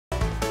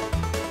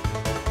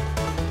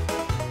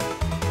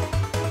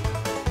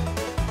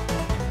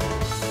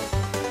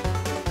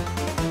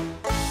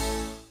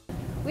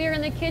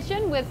the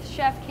kitchen with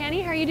Chef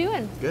Kenny. How are you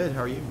doing? Good,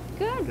 how are you?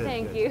 Good,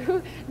 thank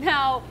you.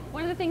 Now,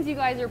 one of the things you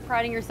guys are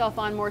priding yourself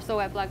on more so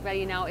at Black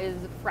Betty now is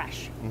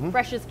fresh.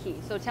 Fresh is key.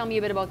 So tell me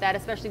a bit about that,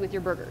 especially with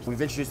your burgers.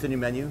 We've introduced a new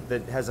menu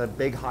that has a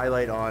big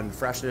highlight on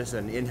freshness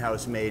and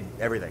in-house made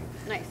everything.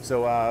 Nice.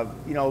 So,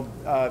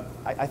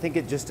 I think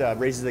it just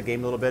raises the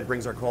game a little bit,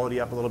 brings our quality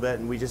up a little bit,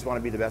 and we just want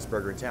to be the best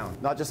burger in town.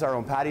 Not just our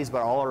own patties,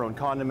 but all our own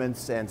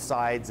condiments and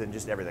sides and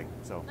just everything.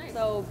 So, Nice.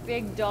 So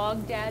Big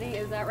Dog Daddy,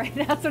 is that right?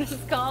 That's what it's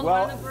called,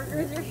 well, one of the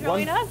burgers you're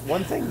showing us?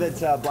 One thing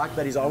that Black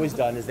Betty's always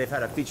done is they've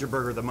had a feature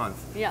burger of the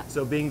month. Yeah.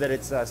 So being that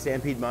it's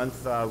Stampede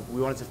month,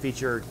 we wanted to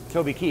feature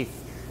Toby Keith,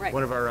 Right.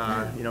 one of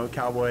our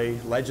cowboy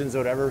legends or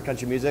whatever,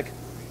 country music,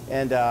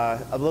 and a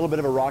little bit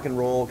of a rock and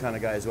roll kind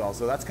of guy as well.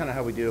 So that's kind of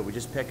how we do it. We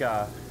just pick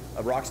a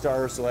rock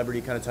star,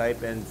 celebrity kind of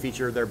type and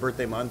feature their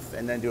birthday month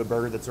and then do a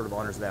burger that sort of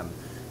honors them.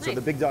 So Nice.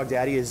 the Big Dog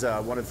Daddy is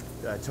one of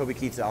Toby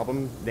Keith's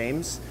album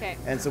names. Okay.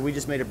 And so we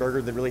just made a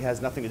burger that really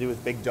has nothing to do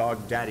with Big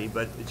Dog Daddy,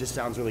 but it just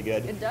sounds really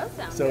good. It does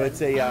sound so good.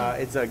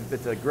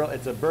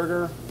 it's a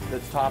burger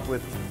that's topped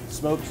with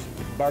smoked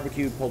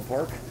barbecue pulled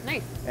pork.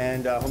 Nice.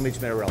 And homemade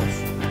tomato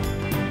relish.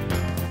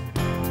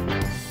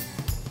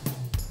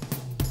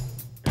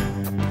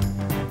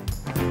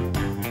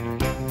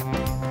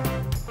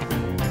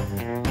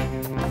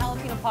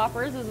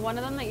 Poppers is one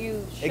of them that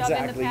you shove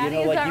Exactly. in the patty,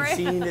 You know, is that like right?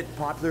 you've seen it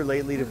popular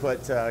lately to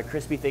put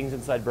crispy things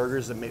inside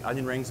burgers and make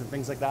onion rings and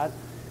things like that.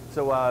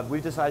 So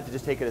we've decided to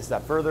just take it a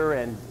step further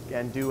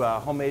and do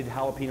homemade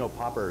jalapeno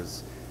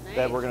poppers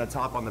that we're going to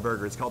top on the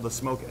burger. It's called the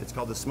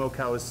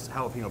Smokehouse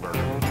Jalapeno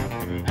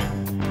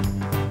Burger.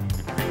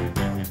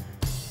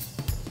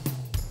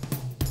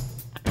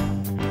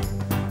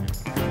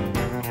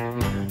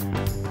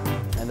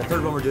 And the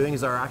third one we're doing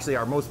is actually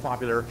our most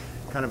popular,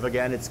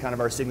 it's kind of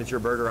our signature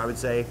burger, I would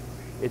say.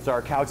 It's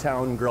our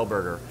Cowtown Grill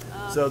Burger.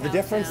 So the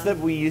difference that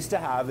we used to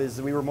have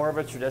is we were more of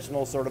a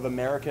traditional sort of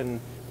American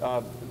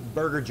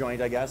burger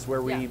joint, I guess,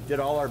 where we did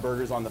all our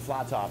burgers on the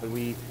flat top and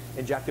we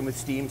inject them with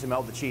steam to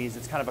melt the cheese.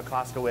 It's kind of a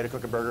classical way to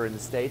cook a burger in the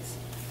States.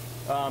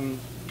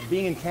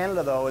 Being in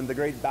Canada though, and the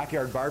great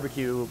backyard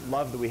barbecue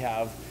love that we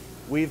have,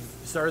 we've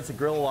started to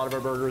grill a lot of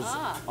our burgers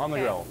on the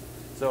grill.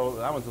 So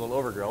that one's a little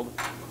over grilled.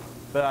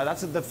 But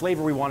that's the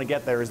flavor we want to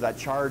get there, is that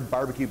charred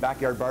barbecue,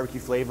 backyard barbecue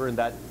flavor, and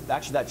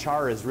that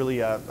char is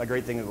really a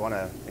great thing that we want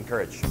to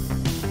encourage.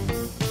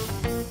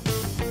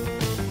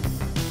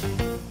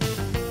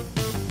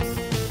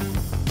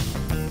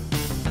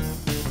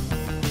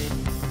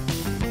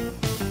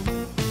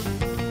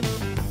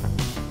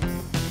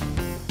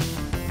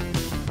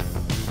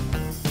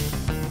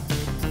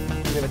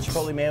 We have a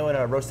chipotle mayo and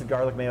a roasted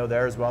garlic mayo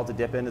there as well to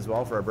dip in as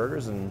well for our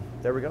burgers, and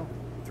there we go.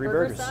 Three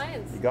burgers.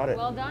 Science. You got it.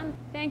 Well done.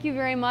 Thank you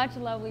very much,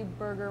 lovely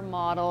burger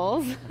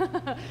models.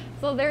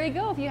 So there you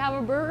go. If you have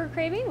a burger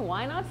craving,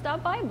 why not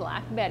stop by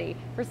Black Betty?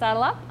 For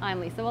Saddle Up, I'm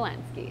Lisa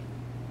Wolansky.